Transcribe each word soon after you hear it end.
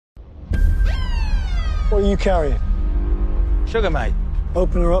What are you carrying? Sugar, mate.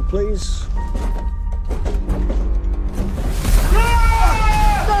 Open her up, please.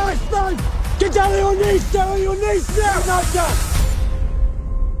 No! Get down on your knees! Down on your knees now! Not down!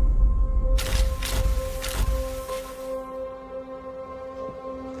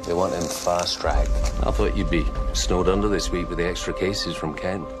 They want him fast-tracked. I thought you'd be snowed under this week with the extra cases from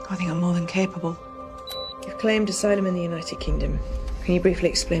Kent. I think I'm more than capable. You've claimed asylum in the United Kingdom. Can you briefly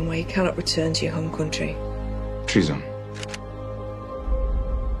explain why you cannot return to your home country? Treason.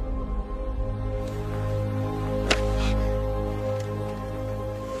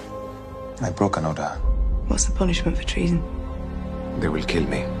 I broke an order. What's the punishment for treason? They will kill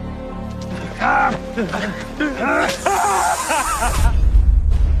me.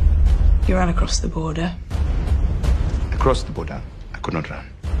 You ran across the border. Across the border, I could not run.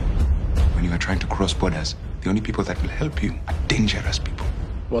 When you are trying to cross borders, the only people that will help you are dangerous people.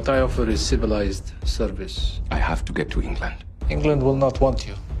 What I offer is civilized service. I have to get to England. England will not want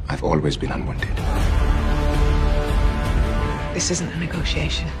you. I've always been unwanted. This isn't a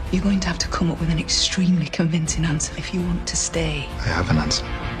negotiation. You're going to have to come up with an extremely convincing answer if you want to stay. I have an answer.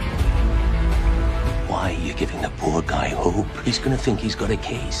 Why are you giving the poor guy hope? He's gonna think he's got a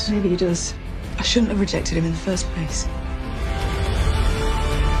case. Maybe he does. I shouldn't have rejected him in the first place.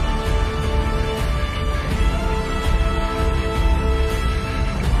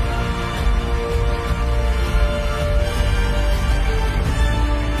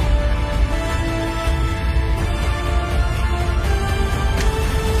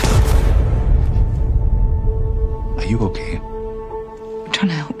 Are you okay? I'm trying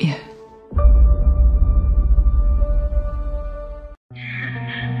to help you.